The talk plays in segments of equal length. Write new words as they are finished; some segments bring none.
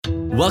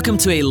Welcome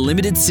to a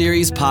limited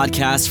series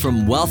podcast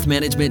from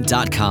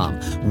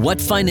wealthmanagement.com.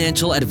 What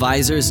financial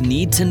advisors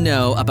need to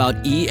know about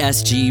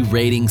ESG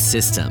rating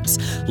systems.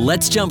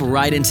 Let's jump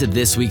right into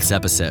this week's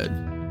episode.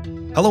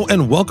 Hello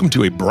and welcome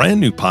to a brand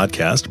new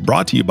podcast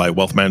brought to you by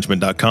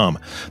wealthmanagement.com.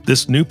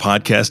 This new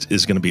podcast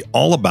is going to be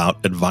all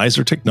about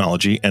advisor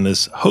technology and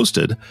is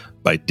hosted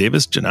by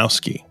Davis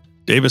Janowski.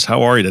 Davis,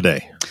 how are you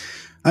today?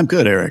 I'm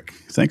good, Eric.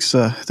 Thanks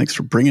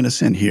for bringing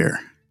us in here.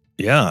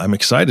 Yeah, I'm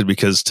excited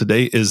because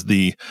today is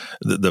the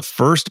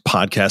first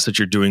podcast that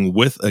you're doing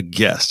with a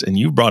guest, and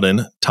you brought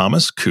in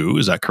Thomas Koo.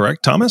 Is that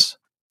correct, Thomas?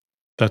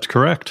 That's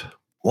correct.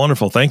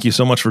 Wonderful. Thank you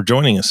so much for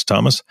joining us,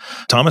 Thomas.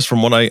 Thomas,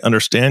 from what I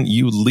understand,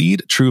 you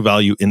lead True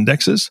Value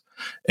Indexes,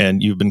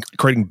 and you've been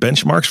creating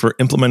benchmarks for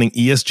implementing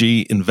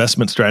ESG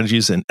investment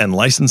strategies and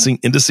licensing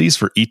indices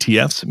for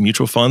ETFs,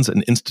 mutual funds,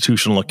 and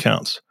institutional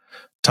accounts.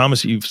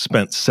 Thomas, you've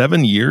spent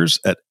 7 years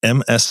at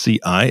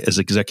MSCI as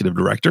executive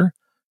director,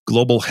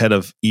 global head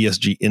of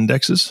ESG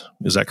indexes.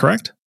 Is that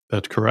correct?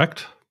 That's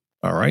correct.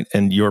 All right.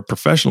 And your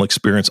professional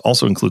experience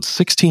also includes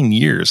 16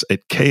 years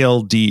at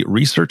KLD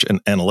Research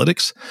and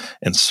Analytics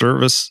and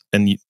service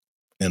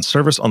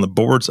on the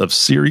boards of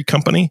Siri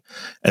Company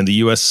and the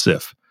U.S.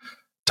 SIF.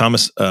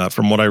 Thomas,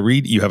 from what I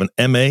read, you have an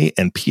MA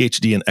and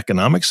PhD in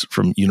economics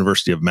from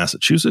University of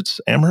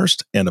Massachusetts,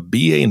 Amherst, and a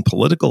BA in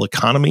political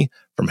economy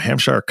from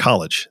Hampshire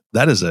College.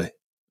 That is a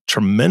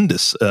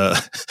tremendous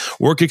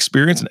work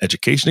experience and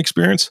education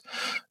experience.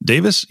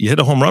 Davis, you hit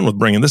a home run with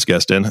bringing this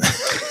guest in.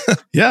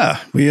 Yeah,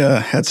 we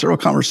had several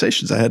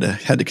conversations. I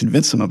had to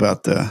convince him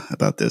about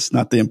this,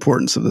 not the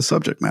importance of the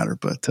subject matter,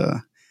 but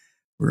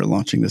we're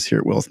launching this here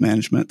at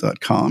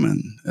wealthmanagement.com,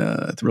 and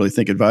I really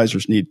think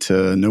advisors need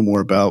to know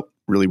more about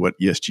really what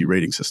ESG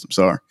rating systems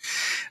are.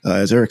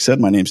 As Eric said,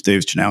 my name is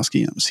Davis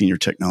Janowski. I'm a senior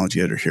technology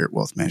editor here at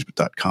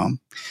wealthmanagement.com.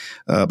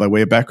 By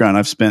way of background,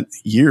 I've spent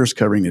years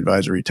covering the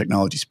advisory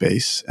technology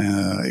space,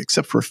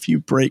 except for a few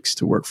breaks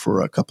to work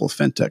for a couple of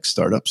fintech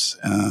startups,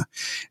 and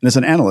as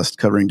an analyst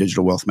covering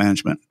digital wealth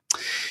management.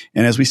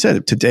 And as we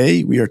said,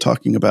 today we are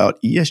talking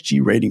about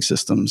ESG rating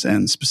systems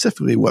and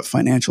specifically what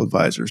financial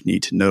advisors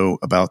need to know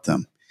about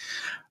them.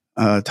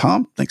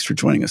 Tom, thanks for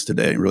joining us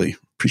today. Really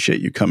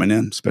appreciate you coming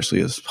in, especially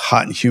as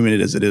hot and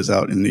humid as it is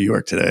out in New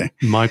York today.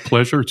 My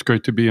pleasure. It's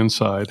great to be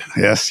inside.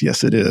 Yes,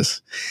 it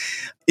is.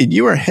 And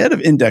you are head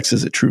of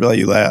indexes at True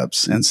Value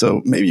Labs. And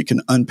so maybe you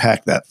can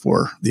unpack that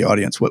for the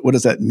audience. What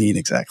does that mean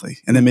exactly?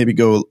 And then maybe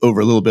go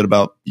over a little bit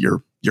about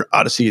your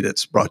odyssey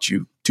that's brought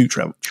you to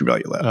True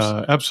Value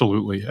Labs.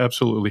 Absolutely.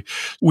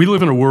 We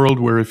live in a world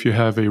where if you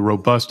have a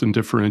robust and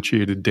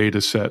differentiated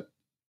data set,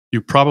 you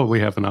probably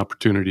have an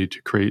opportunity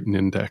to create an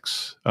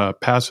index.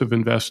 Passive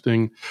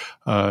investing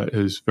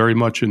is very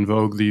much in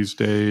vogue these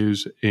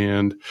days,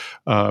 and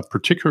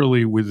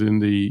particularly within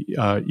the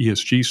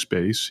ESG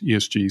space,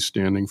 ESG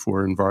standing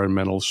for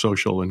environmental,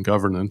 social, and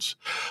governance,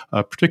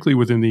 particularly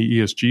within the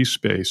ESG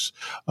space,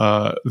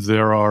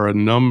 there are a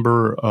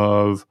number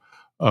of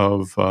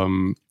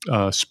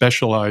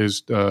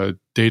specialized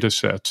data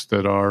sets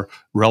that are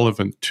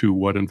relevant to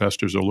what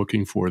investors are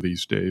looking for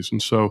these days.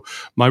 And so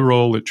my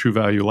role at True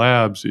Value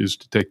Labs is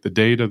to take the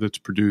data that's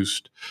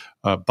produced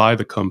by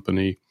the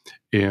company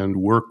and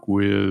work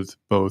with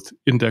both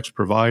index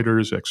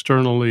providers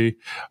externally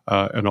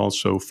and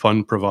also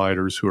fund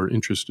providers who are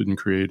interested in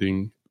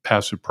creating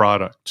passive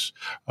products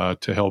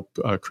to help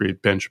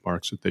create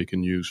benchmarks that they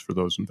can use for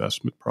those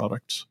investment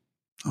products.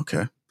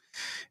 Okay.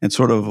 And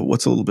sort of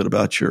what's a little bit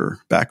about your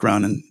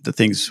background and the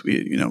things,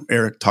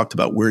 Eric talked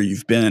about where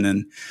you've been,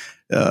 and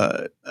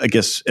I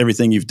guess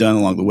everything you've done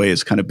along the way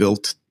is kind of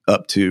built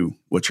up to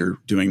what you're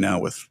doing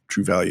now with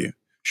True Value.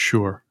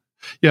 Sure.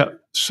 Yeah.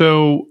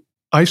 So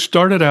I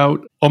started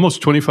out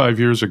almost 25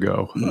 years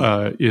ago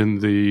in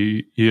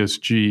the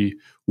ESG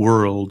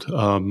world.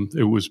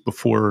 It was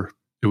before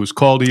it was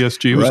called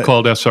ESG. It was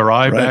called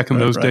SRI back in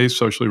those days,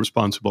 socially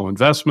responsible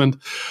investment.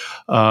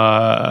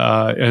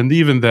 And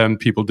even then,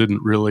 people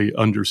didn't really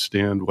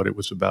understand what it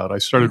was about. I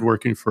started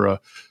working for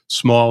a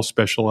small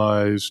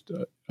specialized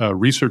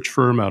research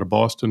firm out of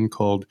Boston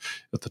called,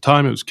 at the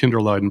time, it was Kinder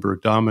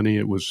Leidenberg Dominy.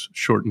 It was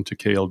shortened to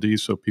KLD,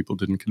 so people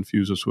didn't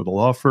confuse us with a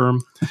law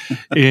firm.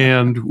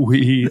 And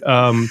we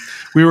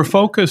were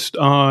focused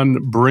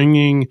on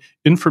bringing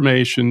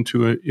information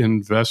to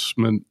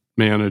investment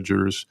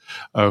managers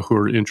who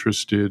are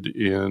interested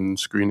in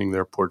screening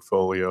their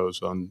portfolios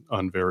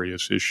on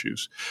various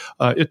issues.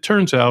 It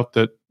turns out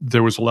that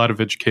there was a lot of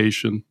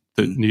education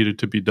that needed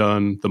to be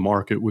done. The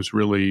market was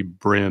really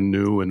brand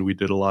new, and we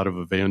did a lot of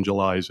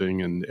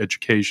evangelizing and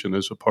education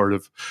as a part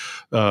of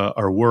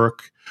our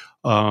work.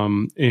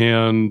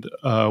 And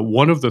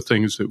one of the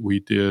things that we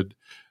did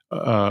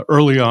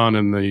early on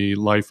in the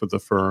life of the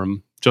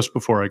firm, just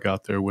before I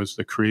got there, was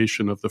the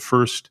creation of the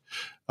first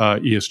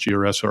ESG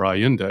or SRI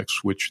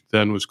index, which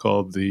then was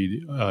called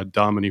the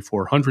Dominy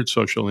 400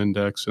 Social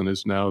Index and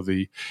is now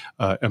the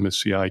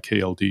MSCI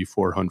KLD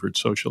 400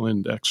 Social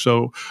Index.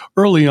 So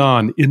early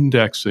on,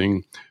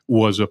 indexing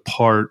was a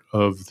part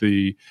of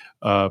the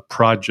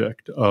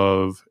project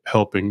of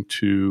helping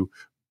to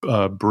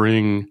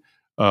bring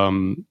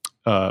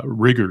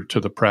rigor to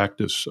the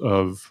practice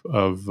of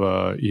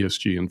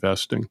ESG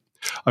investing.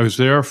 I was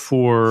there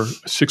for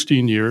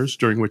 16 years,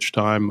 during which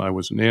time I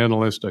was an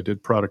analyst. I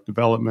did product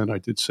development, I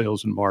did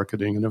sales and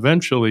marketing, and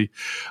eventually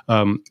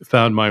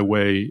found my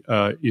way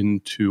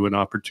into an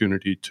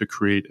opportunity to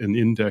create an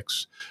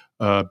index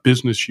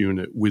business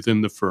unit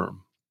within the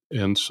firm.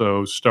 And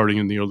so starting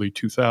in the early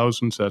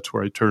 2000s, that's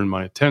where I turned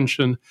my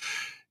attention.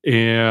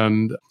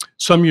 And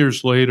some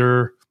years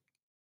later,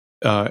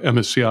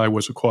 MSCI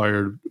was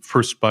acquired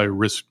first by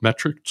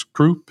RiskMetrics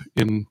Group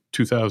in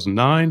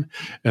 2009,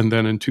 and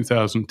then in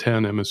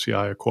 2010,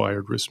 MSCI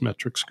acquired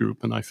RiskMetrics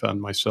Group, and I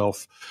found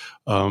myself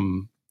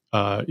in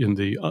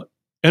the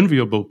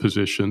enviable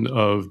position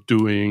of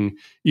doing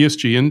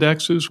ESG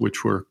indexes,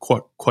 which were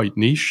quite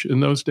niche in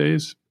those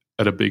days,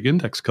 at a big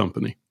index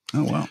company.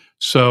 Oh, wow.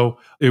 So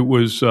it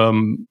was,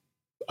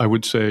 I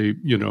would say,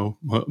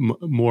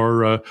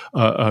 more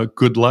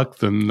good luck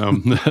than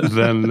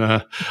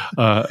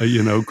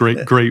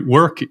great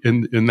work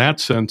in that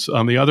sense.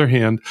 On the other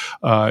hand,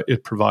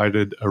 it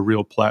provided a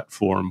real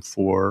platform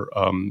for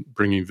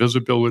bringing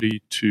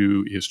visibility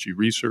to ESG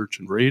research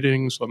and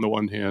ratings on the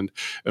one hand,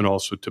 and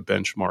also to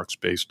benchmarks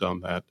based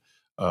on that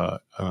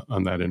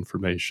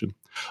information.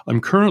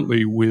 I'm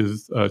currently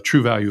with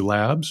True Value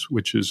Labs,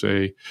 which is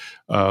a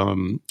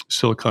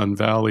Silicon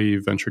Valley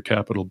venture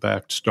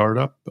capital-backed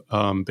startup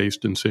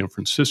based in San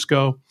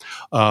Francisco.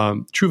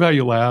 True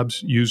Value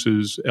Labs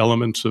uses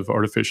elements of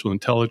artificial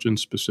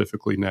intelligence,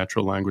 specifically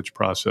natural language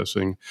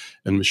processing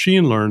and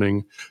machine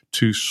learning,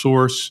 to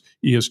source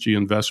ESG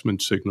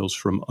investment signals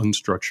from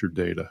unstructured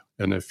data.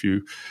 And if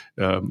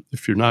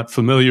you're not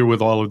familiar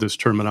with all of this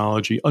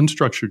terminology,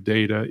 unstructured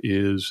data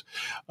is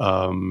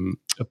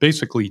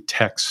basically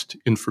text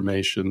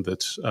information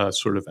that's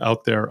sort of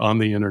out there on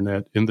the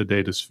internet in the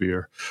data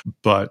sphere.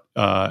 But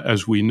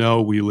as we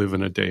know, we live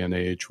in a day and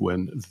age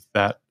when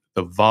the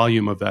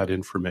volume of that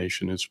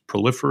information is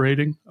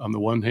proliferating on the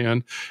one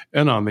hand,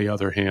 and on the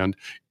other hand,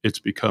 it's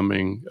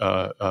becoming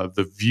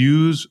the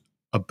views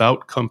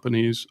about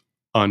companies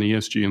on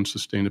ESG and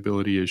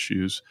sustainability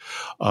issues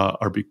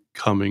are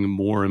becoming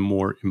more and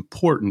more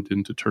important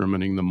in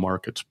determining the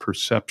market's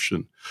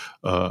perception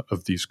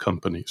of these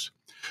companies.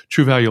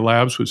 True Value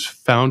Labs was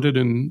founded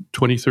in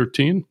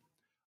 2013.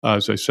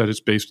 As I said,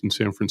 it's based in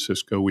San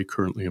Francisco. We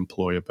currently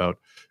employ about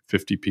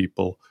 50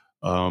 people,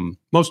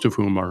 most of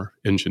whom are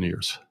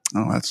engineers.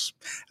 Oh, that's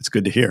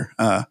good to hear.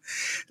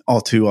 All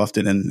too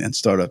often in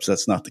startups,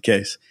 that's not the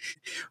case.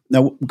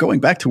 Now, going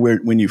back to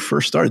when you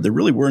first started, there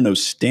really were no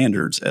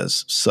standards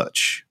as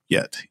such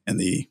yet in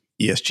the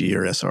ESG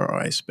or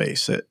SRI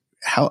space.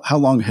 How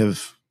long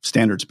have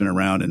standards been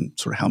around, and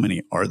sort of how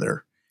many are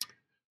there?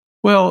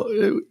 Well,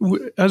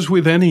 as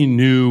with any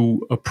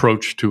new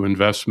approach to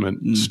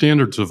investment,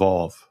 standards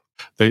evolve.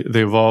 They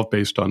evolve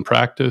based on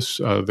practice.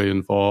 They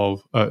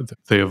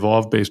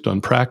evolve based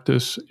on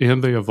practice,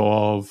 and they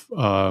evolve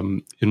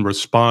in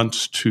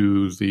response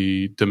to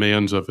the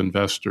demands of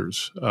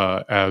investors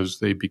as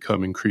they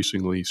become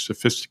increasingly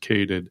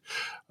sophisticated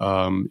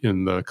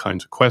in the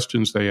kinds of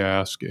questions they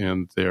ask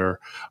and their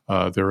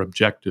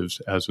objectives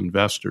as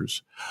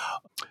investors.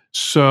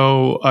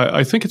 So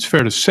I think it's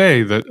fair to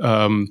say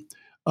that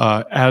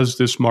as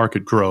this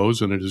market grows,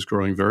 and it is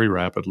growing very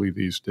rapidly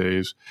these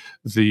days,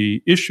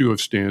 the issue of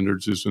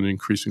standards is an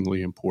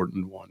increasingly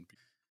important one.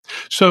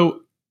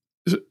 So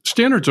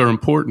standards are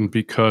important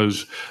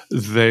because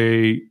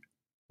they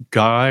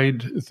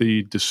guide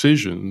the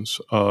decisions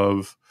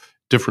of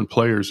different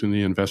players in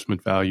the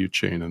investment value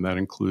chain, and that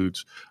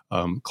includes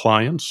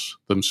clients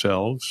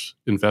themselves,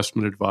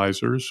 investment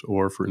advisors,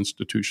 or for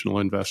institutional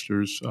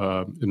investors,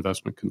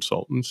 investment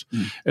consultants,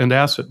 and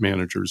asset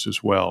managers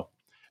as well.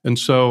 And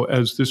so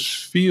as this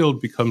field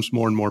becomes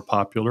more and more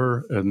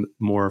popular and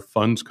more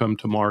funds come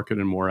to market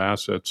and more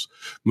assets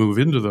move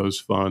into those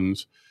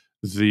funds,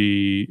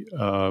 the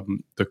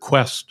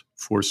quest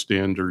for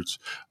standards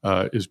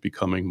is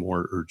becoming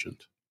more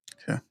urgent.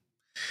 Okay.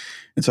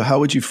 And so how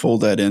would you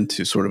fold that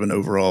into sort of an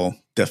overall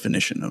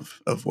definition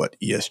of what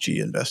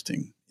ESG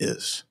investing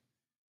is?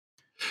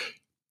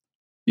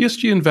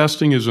 ESG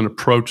investing is an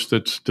approach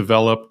that's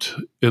developed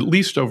at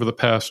least over the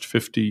past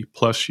 50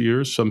 plus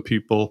years. Some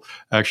people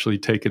actually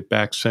take it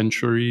back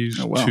centuries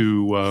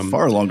to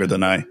far longer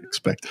than I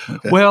expected.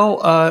 Okay. Well,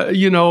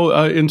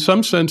 in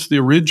some sense, the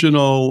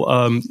original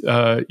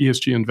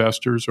ESG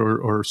investors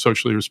or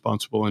socially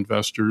responsible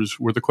investors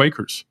were the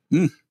Quakers,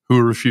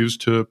 who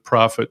refused to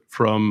profit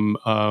from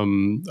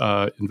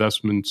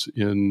investments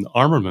in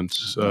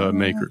armaments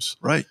makers,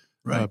 right,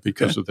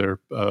 because of their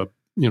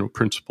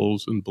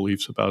principles and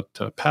beliefs about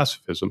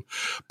pacifism.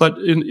 But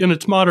in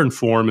its modern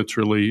form, it's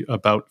really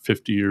about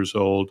 50 years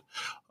old,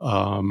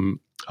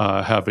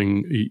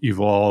 having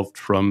evolved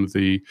in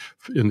the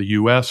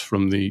U.S.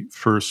 from the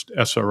first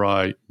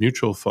SRI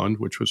mutual fund,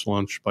 which was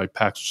launched by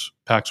Pax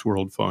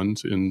World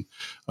Funds in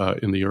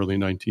the early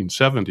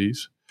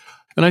 1970s.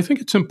 And I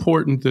think it's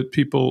important that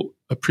people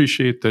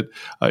appreciate that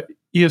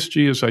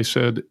ESG, as I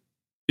said,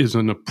 is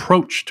an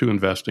approach to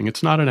investing.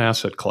 It's not an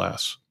asset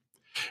class.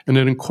 And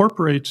it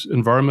incorporates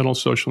environmental,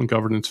 social, and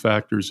governance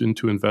factors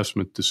into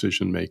investment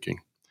decision making.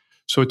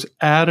 So it's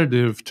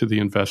additive to the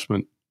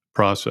investment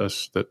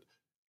process that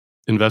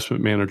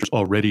investment managers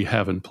already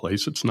have in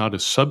place. It's not a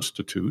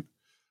substitute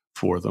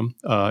for them.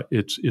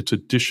 It's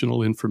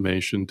additional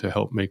information to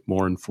help make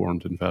more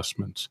informed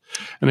investments.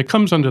 And it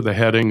comes under the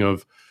heading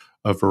of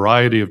a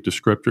variety of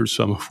descriptors,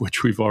 some of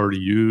which we've already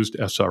used: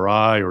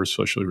 SRI, or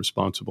socially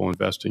responsible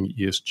investing,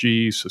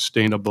 ESG,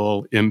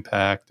 sustainable,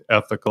 impact,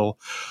 ethical.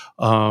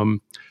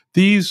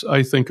 These,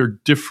 I think, are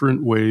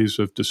different ways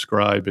of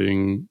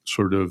describing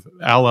sort of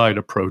allied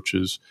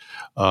approaches,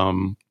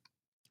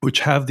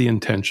 which have the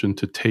intention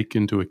to take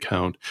into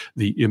account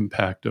the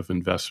impact of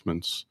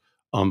investments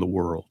on the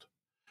world.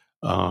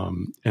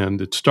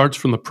 And it starts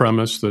from the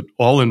premise that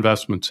all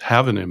investments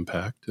have an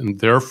impact,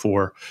 and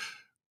therefore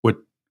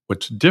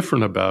what's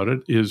different about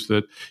it is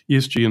that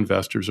ESG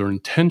investors are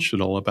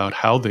intentional about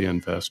how they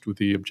invest with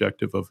the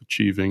objective of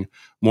achieving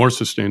more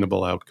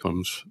sustainable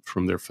outcomes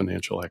from their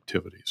financial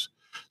activities.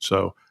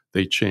 So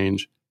they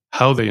change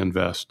how they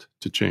invest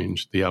to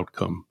change the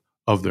outcome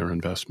of their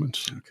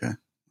investments. Okay.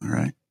 All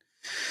right.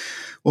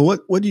 Well,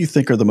 what do you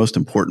think are the most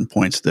important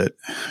points that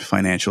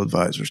financial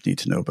advisors need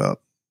to know about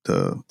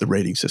the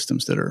rating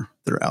systems that are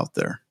out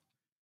there?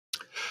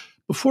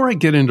 Before I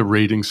get into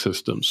rating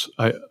systems,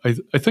 I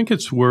think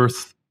it's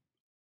worth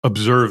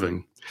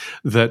observing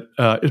that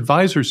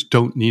advisors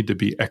don't need to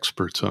be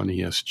experts on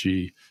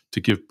ESG to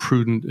give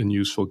prudent and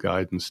useful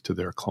guidance to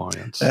their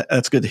clients.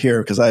 That's good to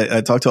hear, because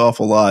I talk to an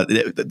awful lot.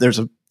 There's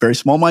a very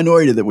small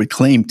minority that would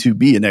claim to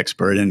be an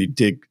expert, and you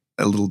dig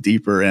a little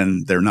deeper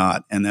and they're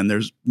not. And then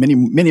there's many,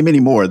 many, many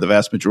more. The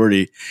vast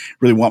majority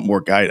really want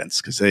more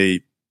guidance because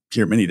they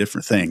hear many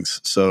different things.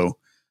 So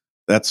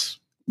that's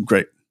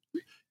great.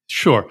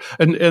 Sure.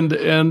 And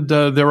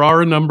there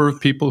are a number of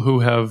people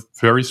who have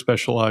very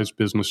specialized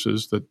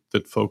businesses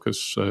that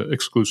focus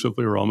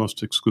exclusively or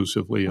almost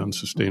exclusively on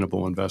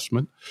sustainable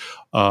investment.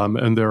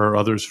 And there are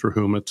others for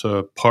whom it's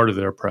a part of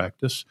their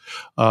practice.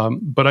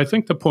 But I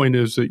think the point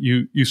is that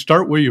you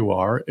start where you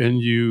are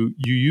and you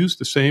use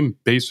the same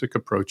basic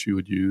approach you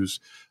would use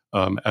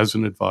as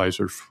an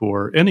advisor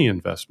for any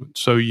investment.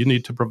 So you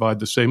need to provide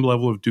the same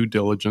level of due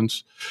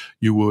diligence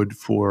you would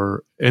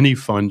for any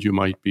fund you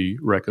might be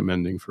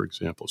recommending, for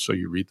example. So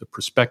you read the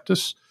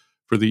prospectus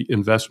for the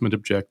investment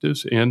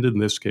objectives, and in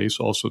this case,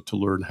 also to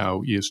learn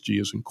how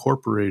ESG is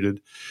incorporated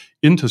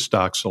into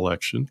stock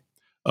selection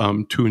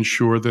to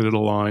ensure that it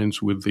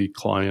aligns with the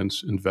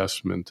client's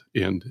investment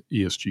and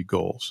ESG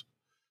goals.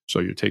 So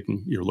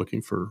you're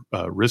looking for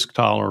risk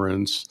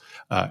tolerance,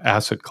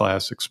 asset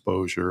class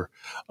exposure,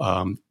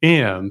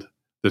 and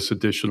this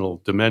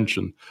additional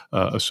dimension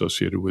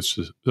associated with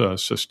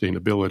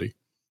sustainability.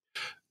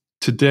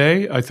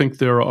 Today, I think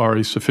there are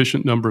a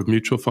sufficient number of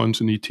mutual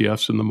funds and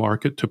ETFs in the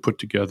market to put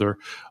together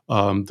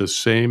the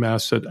same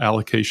asset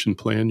allocation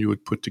plan you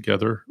would put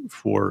together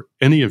for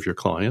any of your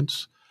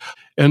clients.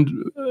 And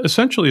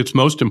essentially, it's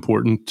most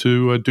important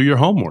to do your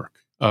homework.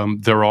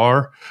 There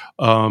are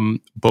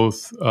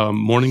both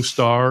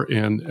Morningstar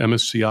and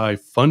MSCI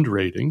fund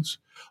ratings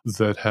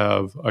that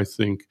have, I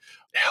think,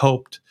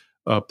 helped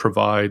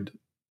provide,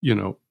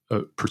 a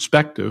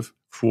perspective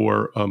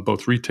for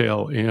both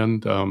retail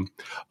and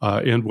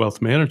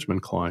wealth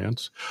management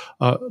clients.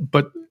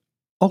 But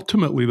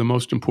ultimately, the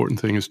most important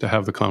thing is to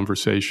have the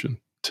conversation.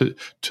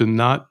 To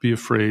not be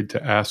afraid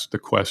to ask the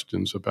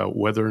questions about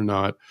whether or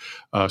not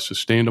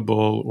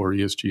sustainable or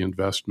ESG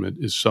investment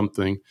is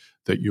something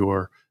that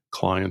your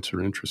clients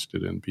are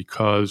interested in,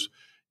 because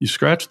you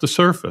scratch the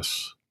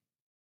surface.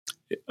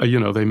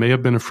 They may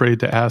have been afraid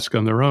to ask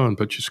on their own,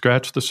 but you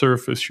scratch the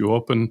surface, you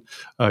open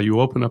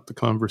up the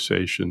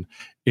conversation,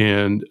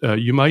 and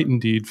you might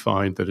indeed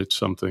find that it's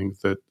something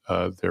that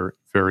they're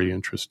very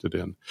interested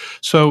in.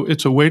 So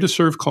it's a way to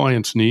serve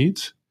clients'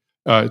 needs.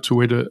 It's a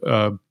way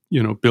to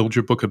build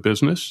your book of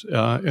business,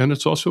 and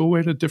it's also a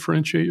way to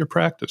differentiate your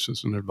practice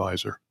as an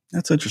advisor.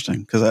 That's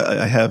interesting, because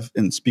I have,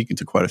 in speaking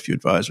to quite a few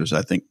advisors,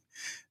 I think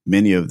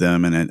many of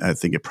them, and I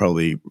think it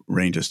probably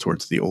ranges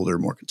towards the older,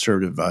 more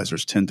conservative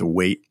advisors, tend to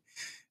wait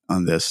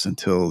on this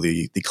until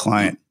the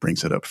client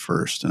brings it up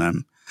first. And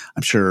I'm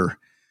sure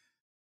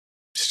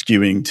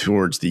skewing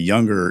towards the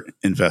younger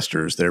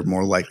investors, they're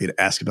more likely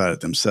to ask about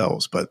it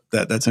themselves. But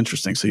that's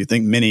interesting. So you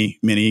think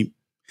many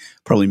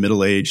probably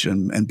middle-aged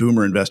and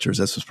boomer investors,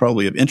 this is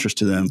probably of interest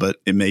to them, but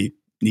it may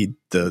need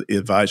the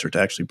advisor to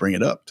actually bring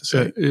it up to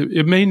say.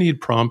 It may need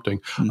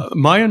prompting.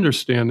 My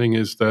understanding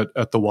is that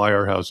at the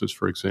wirehouses,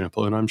 for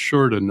example, and I'm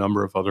sure at a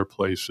number of other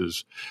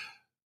places,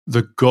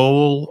 the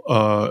goal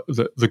of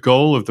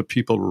the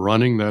people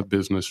running that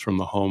business from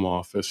the home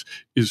office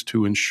is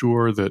to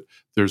ensure that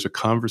there's a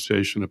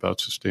conversation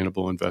about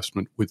sustainable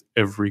investment with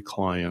every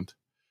client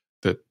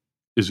that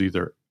is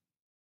either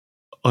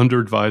under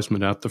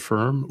advisement at the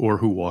firm or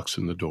who walks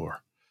in the door.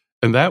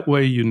 And that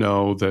way you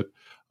know that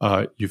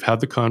you've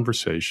had the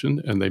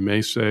conversation, and they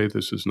may say,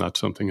 this is not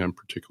something I'm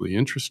particularly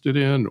interested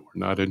in or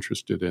not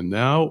interested in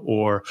now,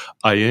 or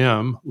I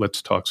am,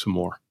 let's talk some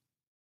more.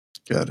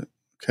 Got it.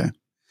 Okay.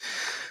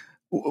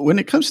 When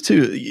it comes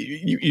to,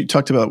 you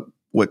talked about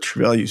what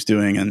True Value is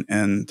doing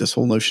and this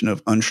whole notion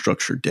of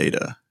unstructured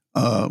data.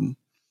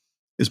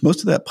 Is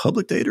most of that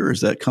public data, or is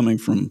that coming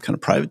from kind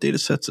of private data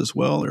sets as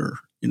well? Or,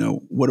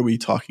 what are we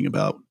talking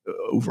about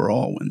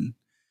overall when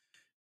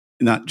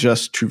not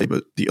just True Value,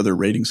 but the other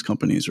ratings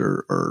companies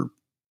are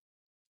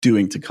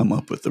doing to come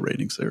up with the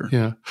ratings there?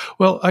 Yeah.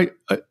 Well, I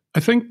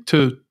think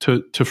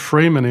to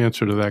frame an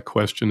answer to that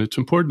question, it's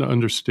important to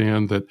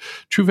understand that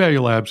True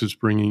Value Labs is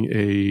bringing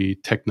a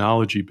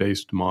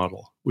technology-based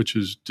model, which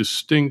is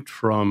distinct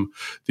from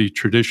the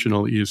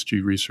traditional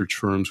ESG research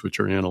firms, which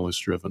are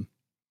analyst-driven.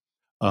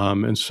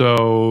 And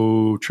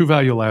so True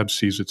Value Labs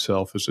sees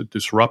itself as a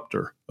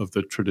disruptor of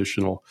the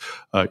traditional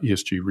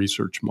ESG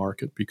research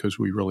market, because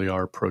we really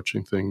are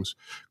approaching things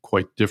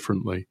quite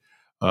differently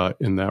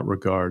in that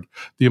regard.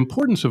 The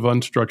importance of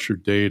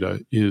unstructured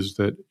data is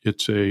that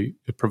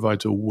it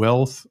provides a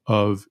wealth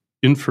of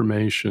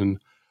information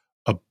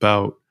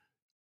about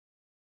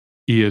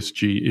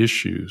ESG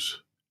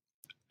issues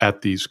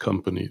at these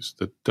companies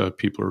that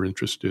people are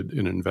interested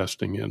in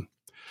investing in.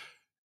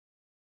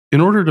 In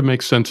order to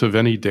make sense of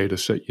any data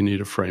set, you need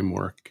a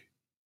framework.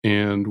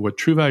 And what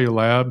True Value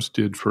Labs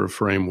did for a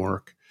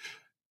framework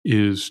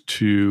is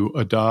to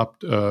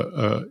adopt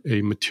a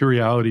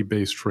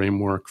materiality-based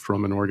framework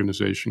from an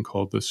organization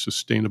called the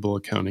Sustainable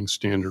Accounting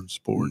Standards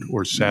Board,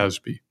 or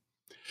SASB.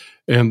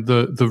 And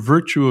the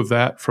virtue of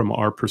that, from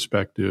our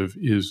perspective,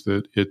 is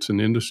that it's an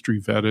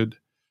industry-vetted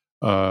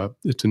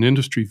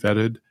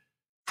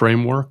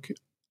framework,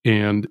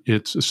 and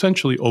it's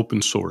essentially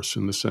open source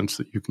in the sense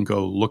that you can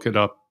go look it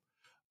up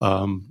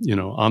on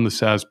the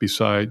SASB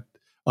side,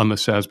 on the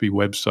SASB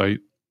website.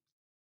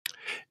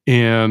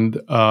 And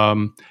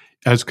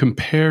as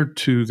compared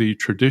to the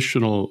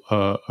traditional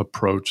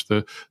approach,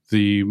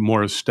 the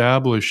more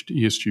established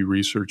ESG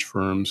research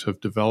firms have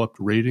developed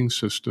rating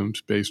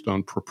systems based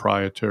on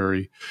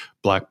proprietary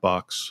black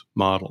box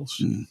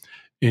models.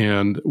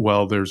 And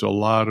while there's a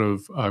lot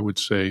of, I would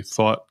say,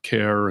 thought,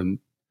 care, and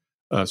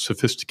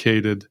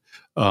sophisticated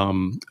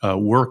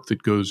work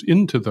that goes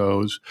into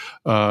those,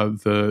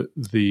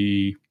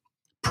 the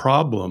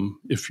problem,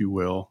 if you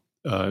will,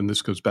 and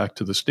this goes back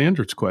to the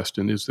standards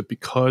question, is that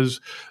because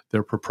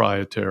they're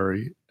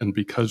proprietary and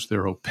because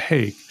they're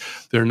opaque,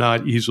 they're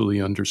not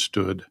easily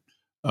understood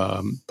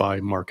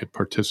by market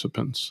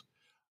participants.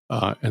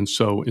 And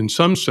so in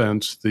some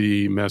sense,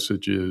 the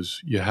message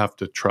is you have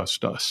to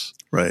trust us.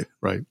 Right.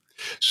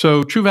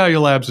 So True Value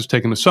Labs has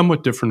taken a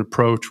somewhat different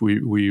approach.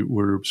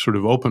 We're sort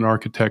of open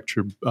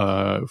architecture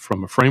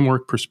from a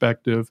framework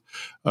perspective,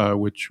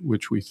 which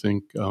we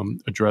think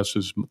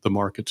addresses the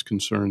market's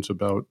concerns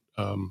about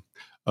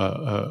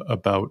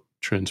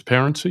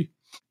transparency.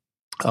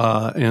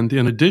 And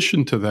in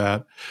addition to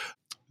that,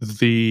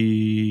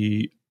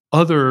 the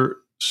other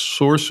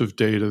source of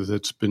data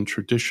that's been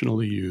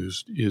traditionally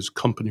used is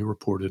company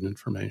reported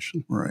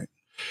information. Right.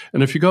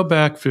 And if you go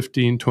back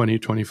 15, 20,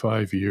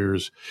 25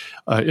 years,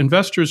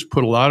 investors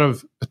put a lot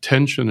of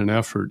attention and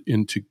effort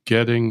into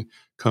getting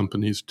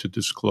companies to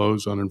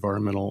disclose on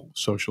environmental,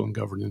 social, and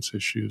governance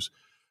issues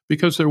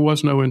because there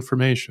was no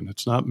information.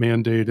 It's not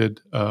mandated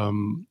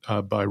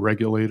by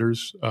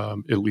regulators,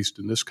 at least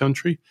in this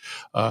country.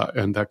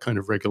 And that kind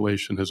of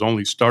regulation has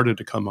only started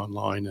to come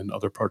online in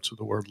other parts of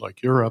the world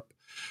like Europe.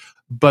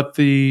 But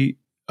the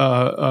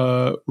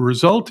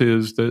result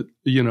is that,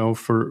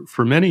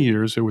 for many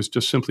years, there was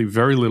just simply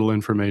very little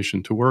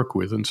information to work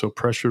with. And so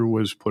pressure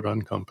was put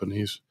on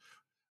companies,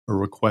 or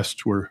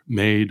requests were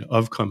made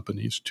of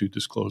companies to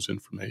disclose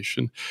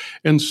information.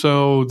 And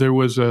so there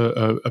was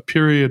a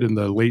period in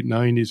the late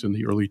 90s and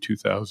the early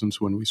 2000s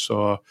when we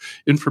saw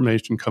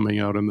information coming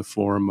out in the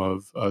form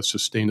of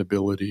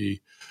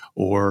sustainability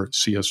or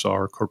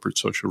CSR, corporate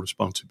social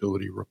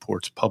responsibility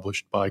reports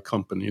published by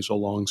companies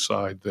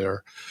alongside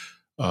their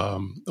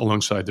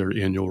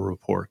annual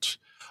reports.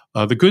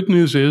 The good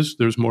news is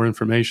there's more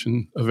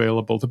information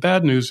available. The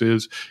bad news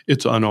is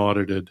it's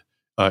unaudited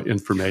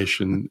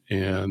information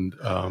and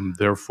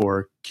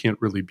therefore can't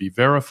really be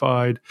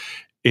verified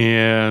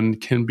and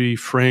can be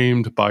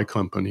framed by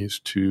companies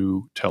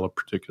to tell a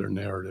particular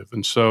narrative.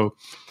 And so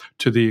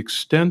to the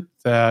extent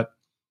that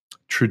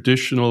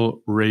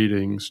traditional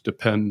ratings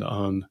depend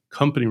on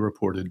company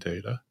reported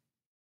data,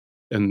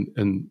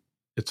 and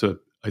it's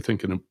I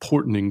think an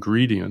important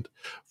ingredient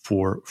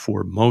for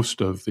most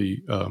of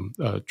the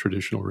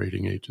traditional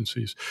rating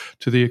agencies.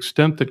 To the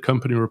extent that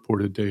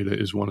company-reported data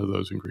is one of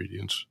those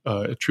ingredients,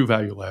 at True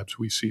Value Labs,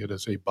 we see it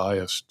as a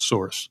biased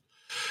source.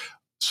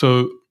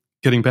 So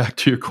getting back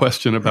to your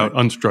question about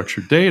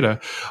unstructured data,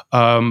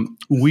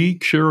 we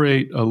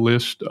curate a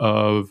list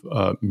of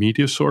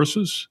media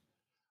sources,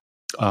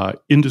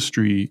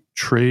 industry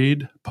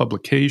trade,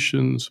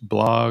 publications,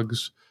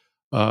 blogs,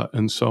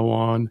 and so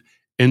on,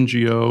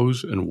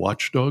 NGOs and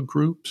watchdog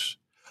groups,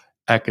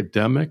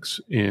 academics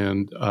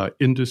and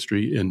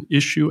industry and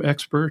issue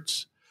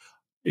experts,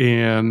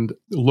 and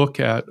look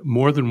at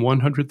more than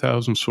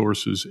 100,000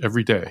 sources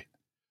every day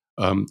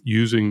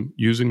using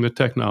the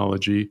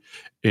technology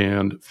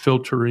and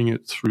filtering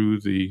it through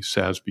the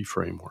SASB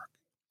framework.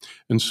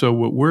 And so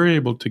what we're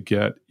able to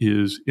get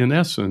is, in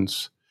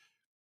essence,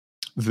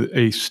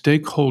 a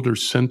stakeholder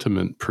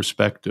sentiment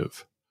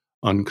perspective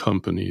on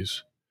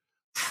companies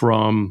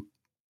from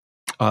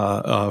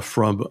a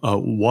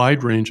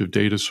wide range of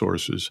data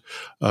sources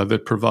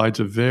that provides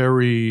a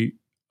very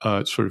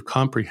sort of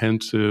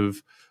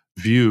comprehensive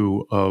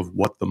view of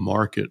what the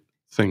market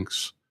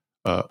thinks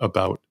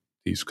about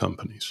these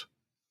companies.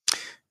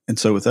 And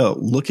so without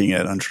looking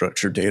at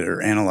unstructured data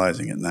or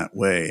analyzing it in that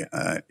way,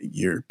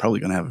 you're probably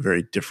going to have a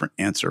very different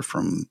answer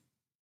from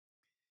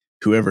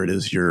whoever it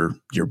is you're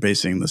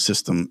basing the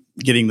system,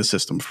 getting the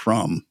system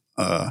from,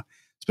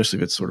 especially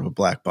if it's sort of a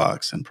black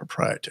box and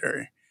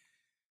proprietary.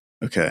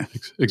 Okay.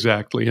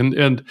 Exactly.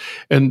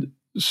 And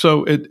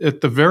so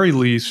at the very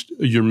least,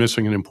 you're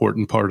missing an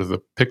important part of the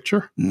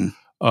picture,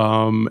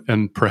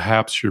 and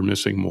perhaps you're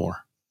missing more.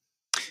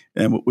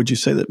 And would you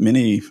say that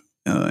many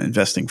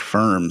investing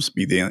firms,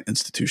 be they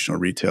institutional or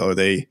retail,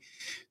 do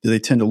they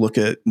tend to look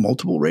at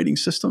multiple rating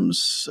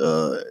systems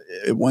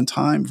at one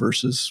time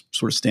versus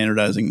sort of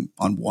standardizing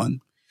on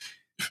one?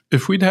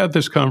 If we'd had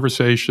this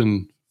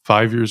conversation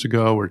 5 years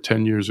ago or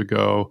 10 years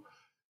ago,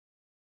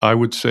 I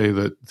would say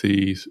that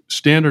the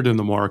standard in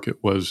the market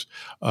was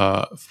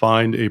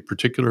find a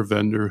particular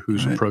vendor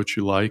whose approach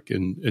you like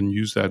and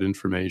use that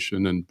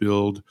information and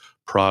build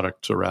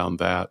products around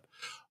that.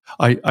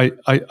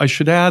 I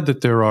should add that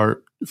there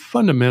are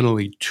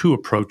fundamentally two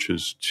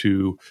approaches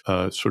to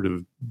sort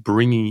of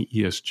bringing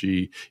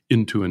ESG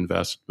into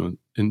investment.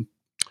 And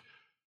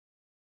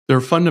there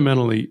are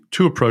fundamentally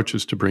two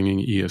approaches to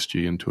bringing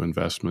ESG into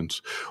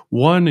investments.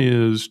 One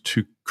is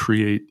to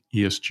create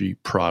ESG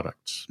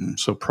products.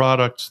 So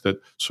products that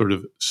sort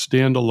of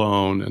stand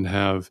alone and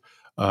have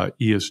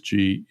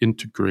ESG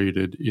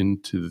integrated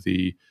into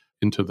the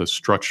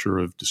structure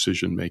of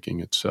decision-making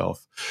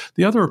itself.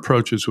 The other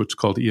approach is what's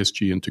called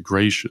ESG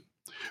integration,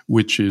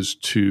 which is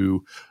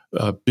to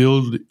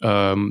build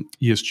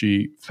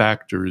ESG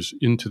factors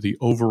into the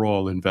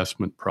overall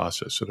investment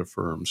process at a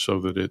firm so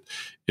that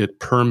it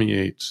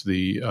permeates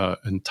the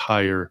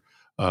entire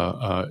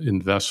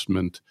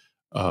investment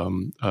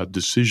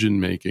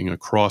decision-making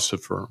across a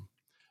firm.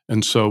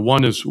 And so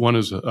one is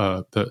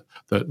the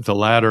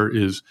latter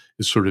is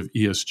sort of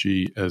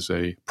ESG as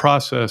a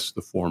process.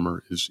 The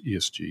former is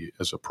ESG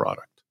as a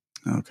product.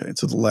 Okay,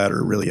 so the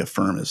latter really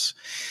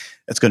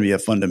it's going to be a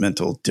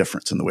fundamental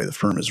difference in the way the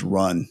firm is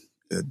run,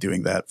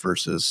 doing that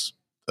versus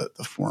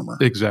the former.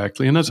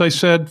 Exactly. And as I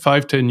said,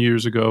 5-10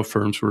 years ago,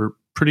 firms were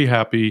pretty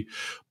happy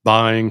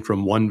buying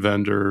from one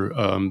vendor.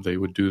 They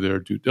would do their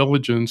due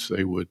diligence.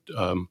 They would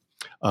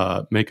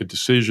make a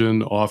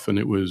decision. Often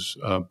it was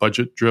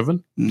budget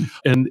driven.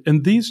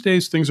 And these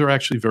days, things are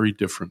actually very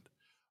different.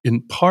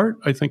 In part,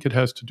 I think it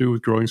has to do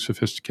with growing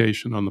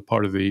sophistication on the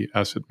part of the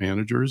asset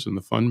managers and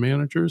the fund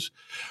managers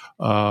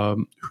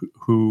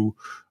who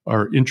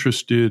are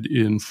interested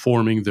in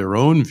forming their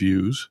own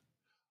views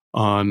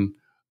on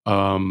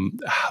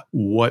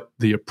what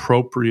the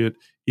appropriate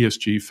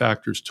ESG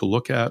factors to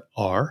look at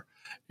are,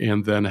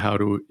 and then how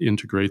to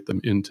integrate them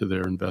into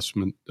their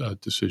investment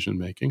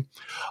decision-making.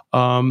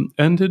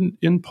 And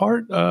in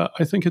part,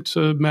 I think it's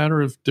a matter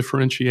of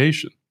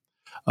differentiation.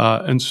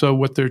 And so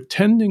what they're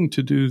tending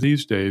to do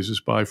these days is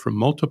buy from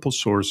multiple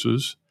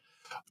sources,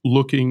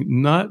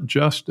 looking not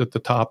just at the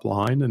top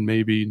line and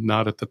maybe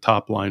not at the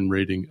top line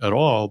rating at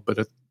all, but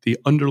at the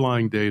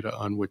underlying data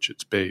on which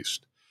it's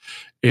based,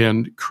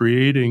 and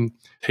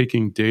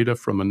taking data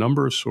from a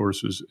number of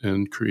sources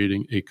and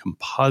creating a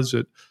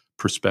composite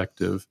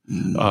perspective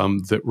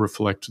that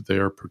reflects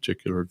their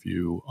particular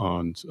view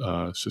on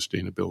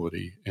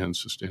sustainability and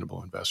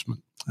sustainable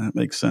investment. That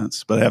makes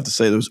sense. But I have to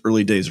say those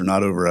early days are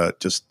not over.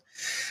 Just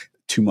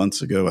 2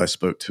 months ago, I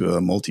spoke to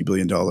a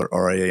multi-billion-dollar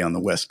RIA on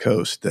the West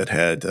Coast that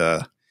had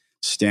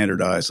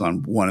standardized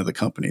on one of the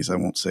companies. I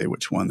won't say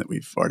which one that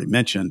we've already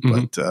mentioned,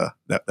 but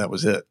that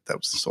was it. That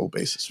was the sole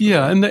basis.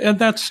 And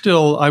that's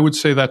still, I would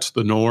say that's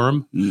the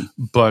norm,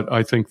 but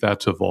I think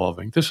that's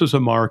evolving. This is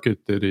a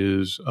market that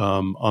is,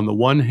 on the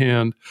one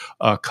hand,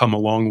 come a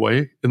long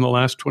way in the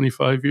last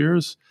 25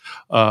 years.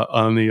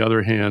 On the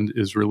other hand,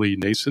 is really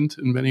nascent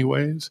in many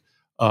ways.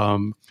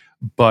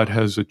 But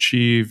has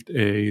achieved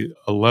a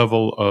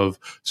level of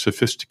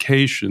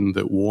sophistication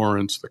that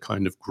warrants the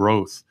kind of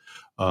growth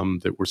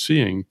that we're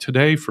seeing.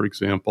 Today, for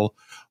example,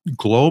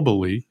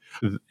 globally,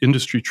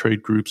 industry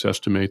trade groups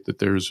estimate that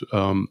there's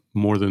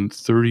more than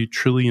 $30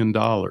 trillion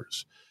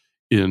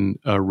in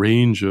a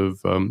range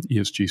of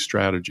ESG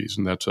strategies,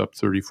 and that's up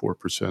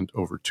 34%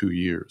 over 2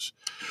 years.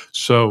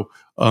 So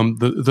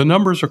the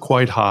numbers are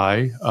quite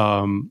high,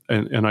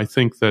 and I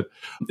think that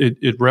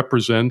it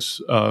represents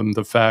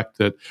the fact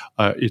that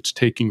it's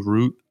taking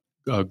root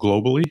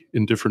globally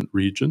in different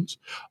regions,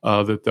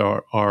 that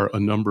there are a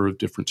number of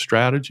different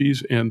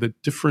strategies, and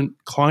that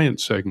different client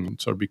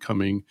segments are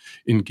becoming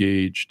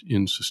engaged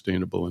in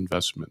sustainable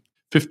investment.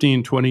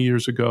 15, 20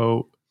 years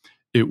ago,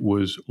 it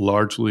was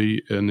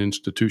largely an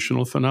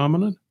institutional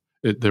phenomenon.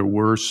 There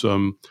were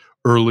some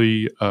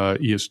early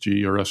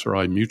ESG or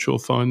SRI mutual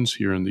funds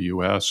here in the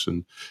U.S.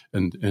 and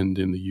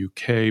in the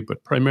U.K.,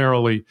 but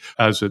primarily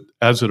as it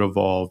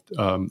evolved,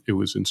 it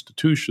was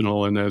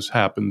institutional, and as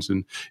happens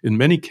in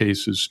many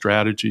cases,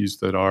 strategies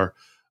that are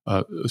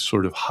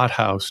sort of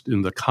hothoused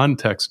in the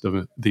context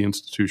of the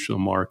institutional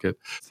market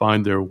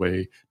find their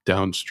way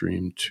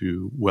downstream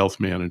to wealth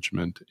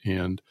management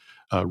and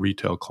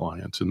retail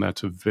clients, and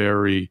that's a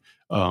very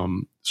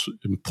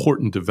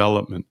important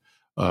development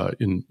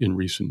in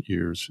recent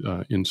years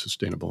in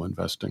sustainable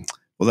investing.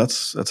 Well,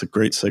 that's a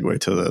great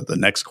segue to the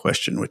next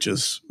question, which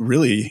is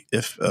really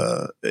if,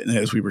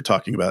 as we were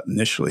talking about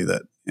initially,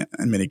 that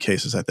in many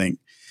cases, I think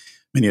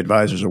many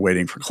advisors are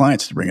waiting for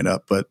clients to bring it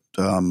up. But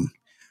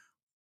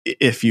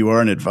if you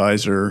are an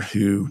advisor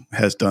who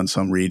has done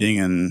some reading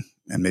and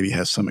maybe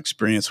has some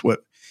experience, what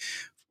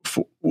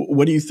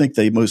do you think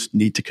they most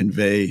need to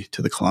convey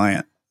to the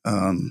client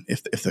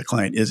if the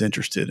client is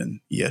interested in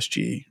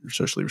ESG or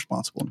socially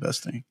responsible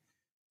investing?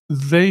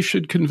 They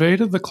should convey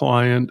to the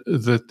client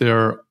that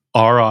there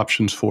are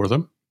options for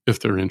them if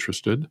they're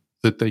interested,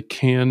 that they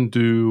can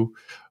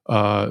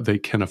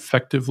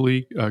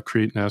effectively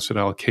create an asset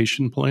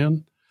allocation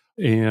plan,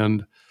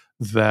 and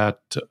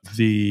that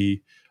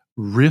the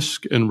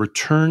risk and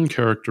return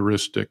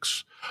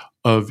characteristics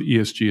of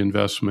ESG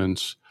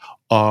investments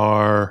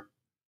are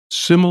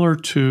similar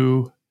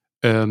to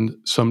and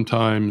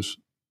sometimes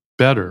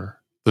better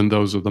than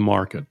those of the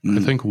market. I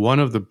think one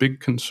of the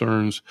big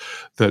concerns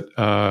that,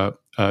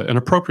 and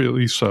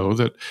appropriately so,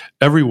 that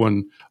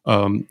everyone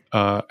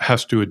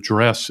has to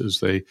address as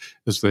they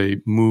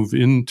move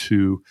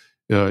into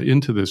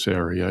this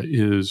area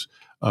is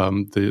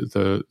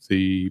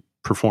the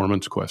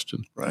performance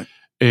question. Right.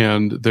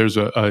 And there's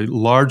a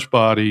large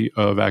body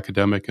of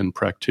academic and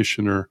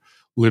practitioner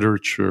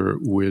literature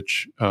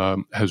which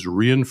has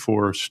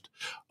reinforced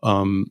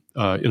in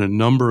a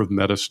number of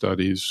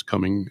meta-studies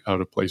coming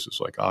out of places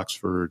like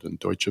Oxford and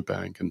Deutsche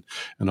Bank and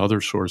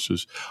other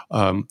sources.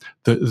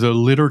 The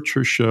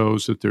literature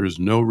shows that there is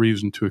no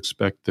reason to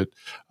expect that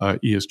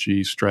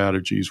ESG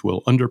strategies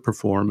will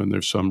underperform, and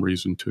there's some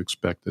reason to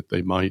expect that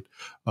they might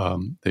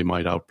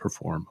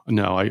outperform.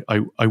 Now,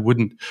 I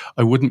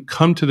wouldn't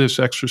come to this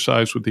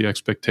exercise with the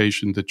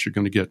expectation that you're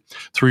going to get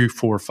 3,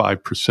 4,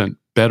 5%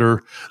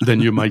 better than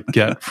you might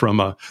get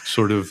from a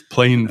sort of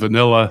plain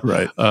vanilla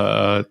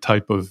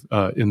type of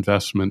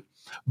investment.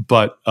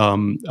 But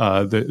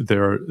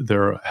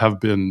there have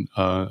been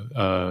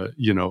a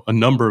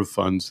number of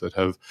funds that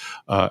have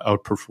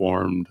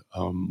outperformed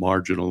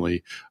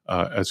marginally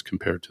as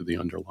compared to the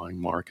underlying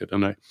market.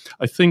 And I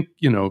think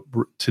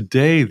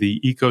today the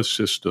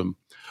ecosystem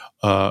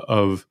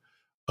of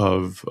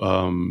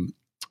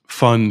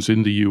funds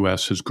in the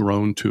U.S. has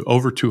grown to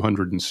over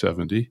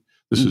 270.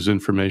 This is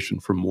information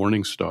from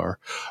Morningstar.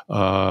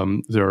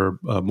 There are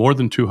more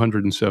than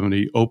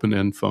 270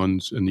 open-end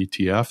funds and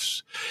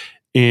ETFs.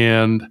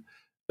 And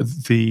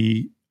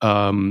the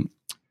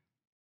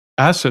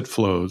asset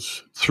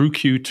flows through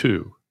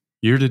Q2,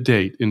 year to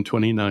date in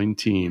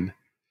 2019,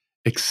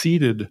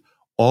 exceeded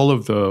all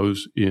of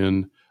those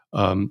in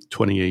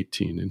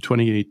 2018. In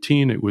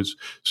 2018, it was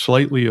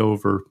slightly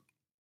over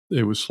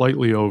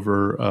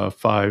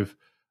 $5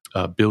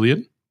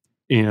 billion,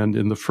 and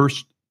in the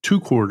first 2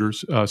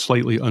 quarters,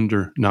 slightly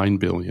under $9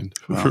 billion.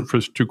 Wow.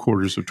 First 2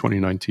 quarters of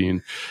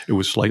 2019, it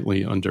was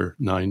slightly under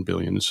 $9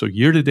 billion. So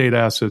year-to-date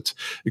assets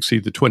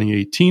exceed the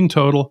 2018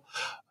 total.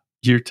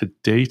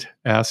 Year-to-date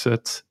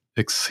assets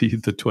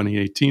exceed the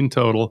 2018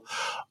 total.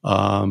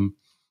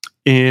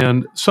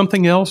 And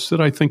something else that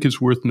I think is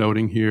worth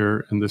noting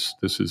here, and this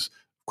is,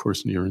 of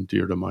course, near and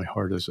dear to my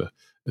heart as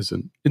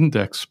an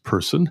index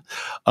person,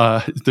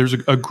 there's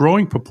a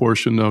growing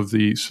proportion of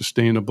the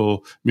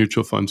sustainable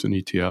mutual funds and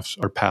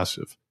ETFs are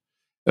passive.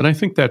 And I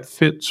think that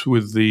fits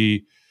with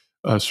the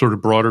sort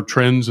of broader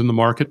trends in the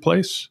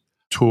marketplace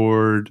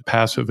toward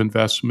passive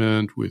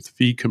investment with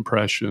fee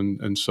compression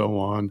and so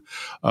on,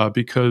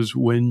 because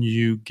when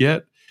you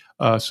get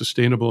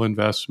sustainable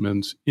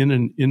investments in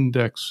an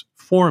index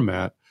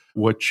format,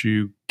 what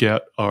you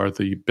get are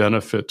the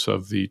benefits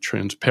of the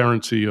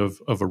transparency of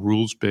a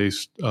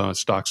rules-based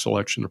stock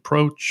selection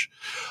approach.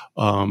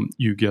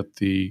 You get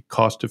the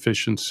cost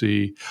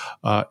efficiency,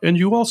 and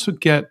you also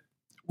get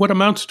what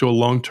amounts to a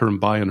long-term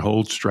buy and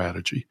hold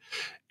strategy.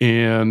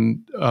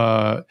 And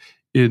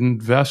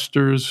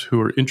investors who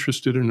are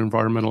interested in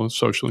environmental and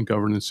social and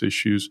governance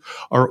issues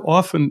are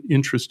often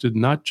interested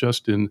not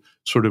just in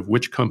sort of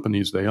which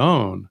companies they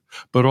own,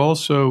 but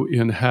also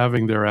in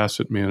having their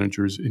asset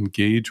managers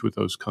engage with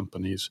those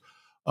companies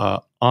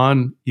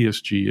on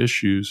ESG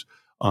issues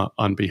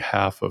on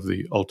behalf of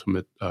the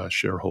ultimate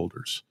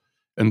shareholders.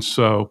 And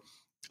so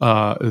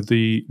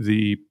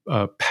the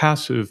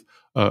passive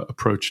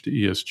approach to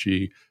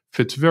ESG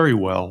fits very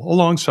well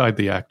alongside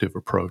the active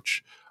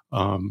approach,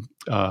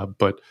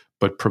 but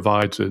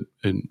provides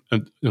an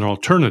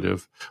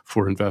alternative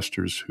for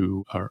investors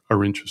who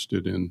are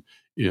interested in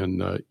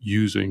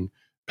using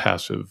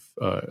passive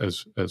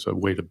as a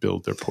way to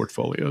build their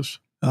portfolios.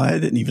 I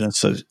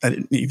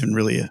didn't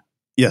really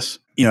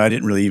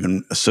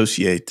even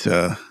associate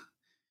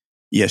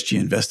ESG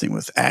investing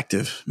with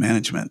active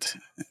management.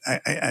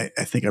 I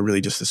think I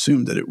really just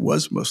assumed that it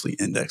was mostly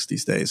indexed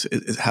these days.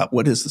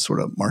 What is the sort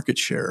of market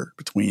share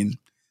between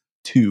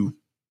two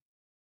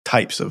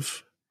types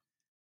of?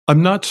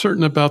 I'm not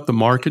certain about the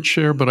market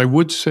share, but I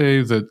would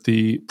say that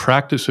the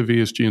practice of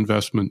ESG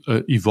investment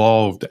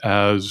evolved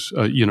as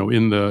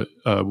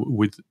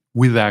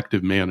with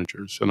active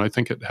managers, and I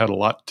think it had a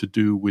lot to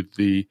do with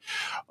the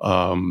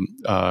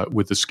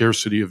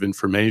scarcity of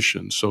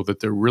information, so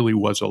that there really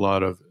was a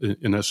lot of,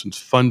 in essence,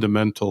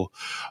 fundamental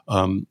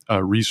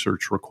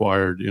research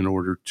required in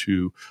order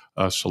to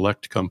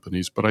select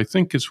companies. But I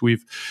think as we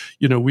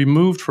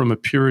moved from a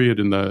period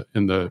in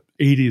the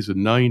 80s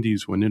and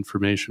 90s when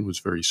information was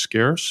very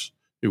scarce.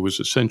 It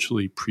was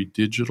essentially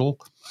pre-digital,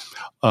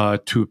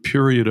 to a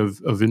period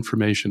of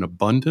information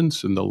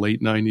abundance in the late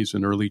 90s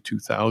and early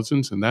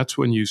 2000s. And that's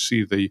when you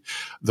see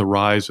the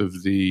rise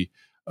of the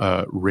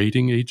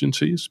rating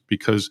agencies,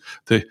 because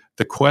the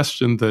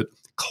question that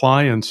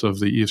clients of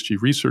the ESG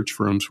research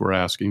firms were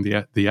asking,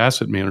 the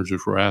asset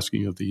managers were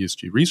asking of the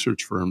ESG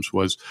research firms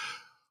was,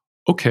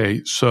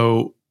 okay,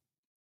 so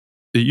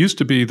it used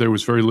to be there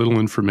was very little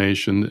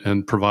information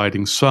and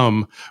providing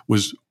some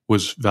was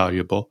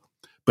valuable.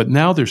 But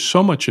now there's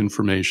so much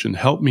information,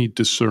 help me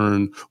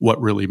discern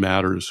what really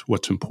matters,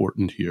 what's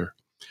important here.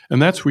 And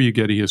that's where you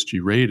get ESG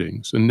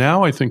ratings. And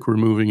now I think we're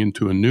moving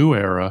into a new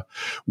era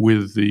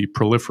with the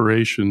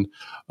proliferation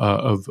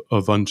of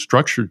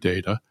unstructured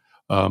data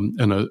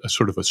and a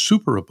sort of a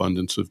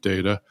superabundance of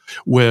data,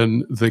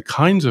 when the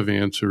kinds of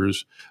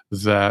answers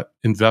that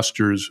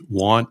investors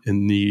want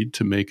and need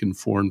to make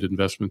informed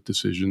investment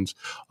decisions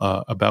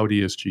about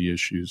ESG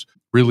issues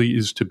really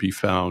is to be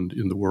found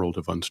in the world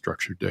of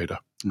unstructured data.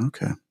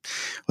 Okay. Well,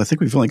 I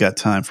think we've only got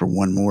time for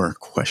one more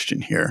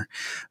question here.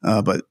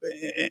 What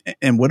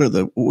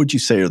would you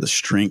say are the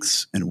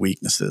strengths and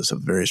weaknesses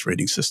of various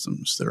rating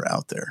systems that are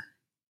out there?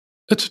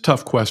 It's a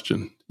tough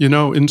question.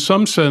 In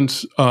some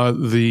sense,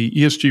 the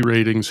ESG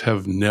ratings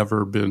have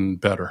never been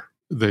better.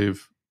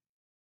 They've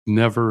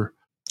never,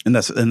 and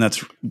that's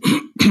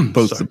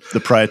both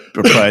the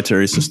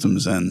proprietary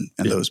systems and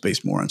those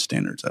based more on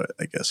standards,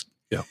 I guess.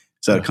 Yeah.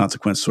 Is that a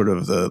consequence, sort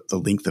of the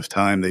length of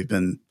time they've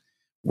been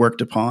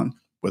worked upon,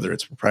 whether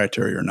it's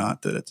proprietary or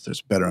not, that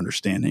there's better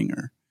understanding?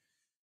 Or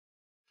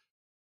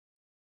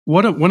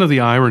one of the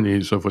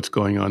ironies of what's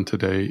going on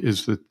today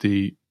is that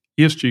the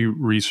ESG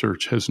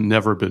research has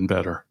never been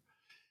better.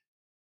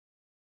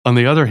 On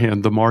the other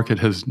hand, the market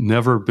has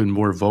never been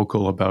more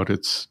vocal about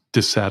its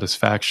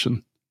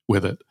dissatisfaction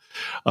with it.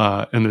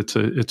 And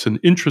it's an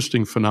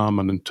interesting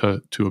phenomenon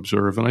to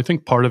observe. And I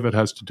think part of it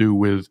has to do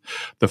with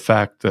the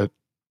fact that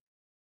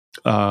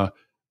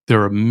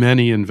there are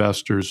many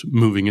investors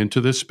moving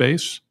into this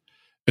space,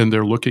 and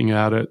they're looking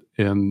at it,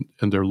 and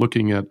they're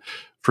looking at,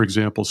 for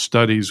example,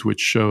 studies which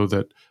show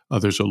that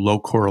there's a low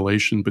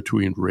correlation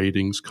between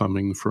ratings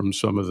coming from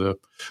some of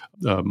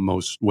the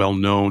most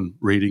well-known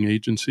rating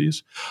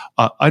agencies.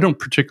 I don't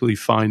particularly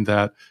find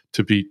that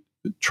to be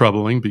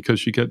troubling,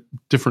 because you get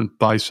different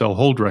buy, sell,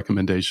 hold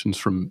recommendations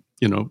from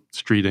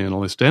street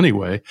analysts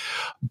anyway.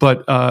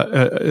 But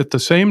at the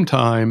same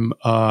time,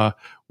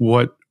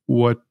 what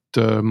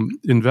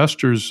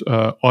investors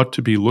ought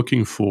to be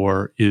looking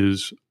for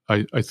is,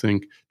 I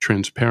think,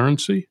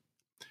 transparency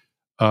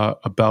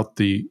about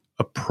the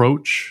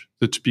approach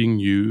that's being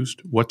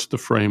used, what's the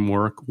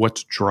framework,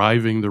 what's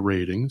driving the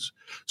ratings,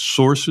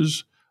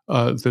 sources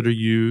that are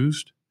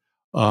used,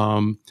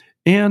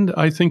 and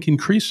I think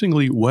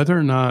increasingly whether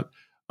or not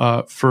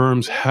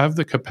firms have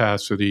the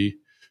capacity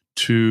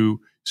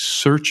to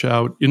search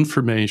out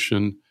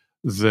information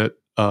that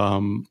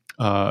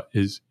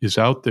is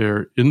out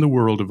there in the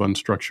world of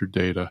unstructured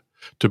data,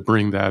 to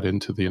bring that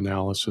into the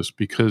analysis.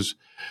 Because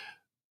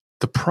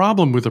the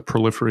problem with the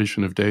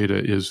proliferation of data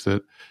is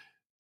that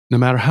no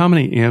matter how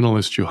many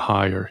analysts you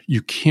hire,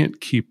 you can't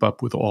keep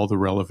up with all the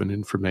relevant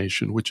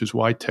information, which is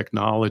why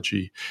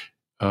technology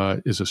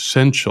is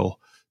essential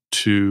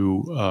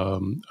to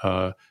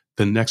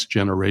the next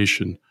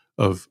generation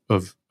of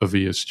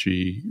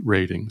ESG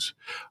ratings.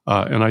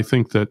 And I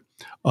think that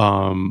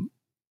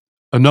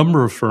a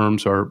number of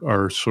firms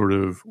are sort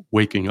of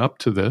waking up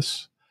to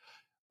this.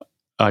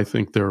 I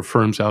think there are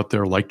firms out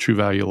there like True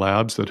Value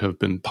Labs that have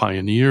been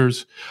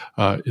pioneers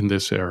in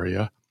this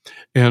area.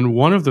 And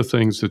one of the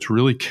things that's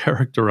really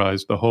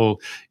characterized the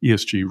whole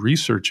ESG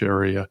research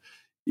area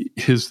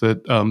is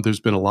that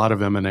there's been a lot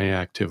of M&A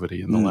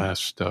activity in the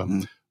last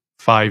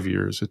 5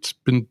 years. It's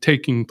been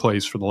taking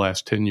place for the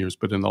last 10 years,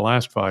 but in the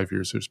last 5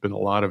 years, there's been a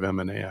lot of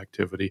M&A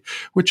activity,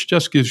 which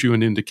just gives you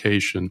an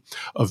indication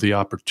of the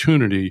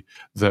opportunity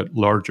that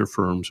larger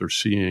firms are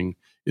seeing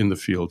in the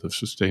field of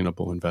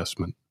sustainable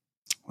investment.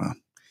 Wow.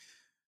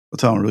 Well,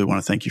 Tom, I really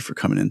want to thank you for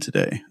coming in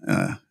today.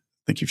 I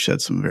think you've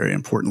shed some very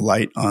important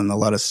light on a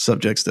lot of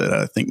subjects that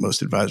I think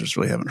most advisors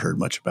really haven't heard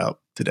much about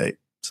to date.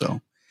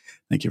 So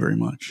thank you very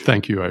much.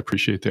 Thank you. I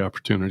appreciate the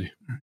opportunity.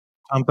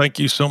 Tom, thank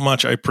you so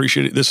much. I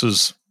appreciate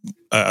it.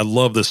 I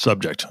love this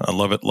subject. I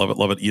love it.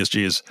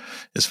 ESG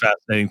is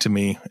fascinating to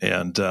me,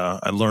 and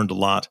I learned a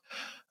lot.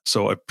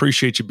 So I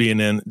appreciate you being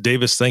in.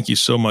 Davis, thank you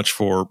so much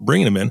for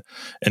bringing him in.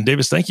 And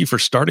Davis, thank you for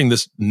starting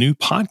this new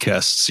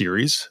podcast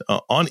series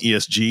on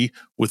ESG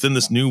within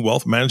this new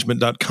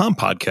wealthmanagement.com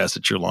podcast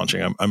that you're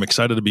launching. I'm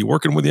excited to be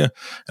working with you,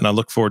 and I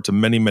look forward to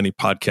many, many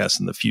podcasts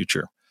in the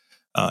future.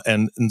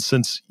 And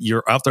since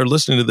you're out there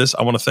listening to this,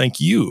 I want to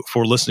thank you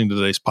for listening to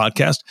today's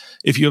podcast.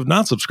 If you have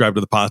not subscribed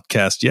to the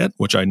podcast yet,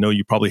 which I know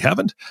you probably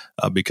haven't,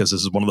 because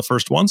this is one of the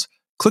first ones,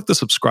 click the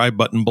subscribe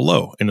button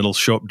below and it'll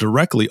show up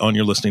directly on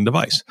your listening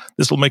device.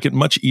 This will make it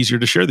much easier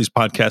to share these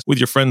podcasts with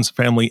your friends,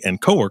 family,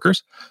 and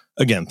coworkers.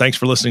 Again, thanks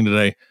for listening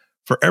today.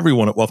 For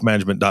everyone at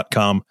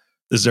wealthmanagement.com,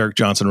 this is Eric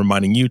Johnson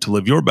reminding you to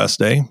live your best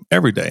day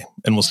every day,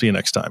 and we'll see you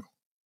next time.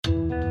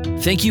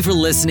 Thank you for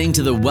listening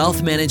to the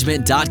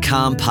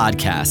wealthmanagement.com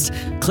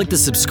podcast. Click the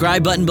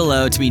subscribe button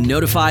below to be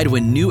notified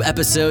when new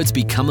episodes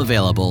become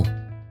available.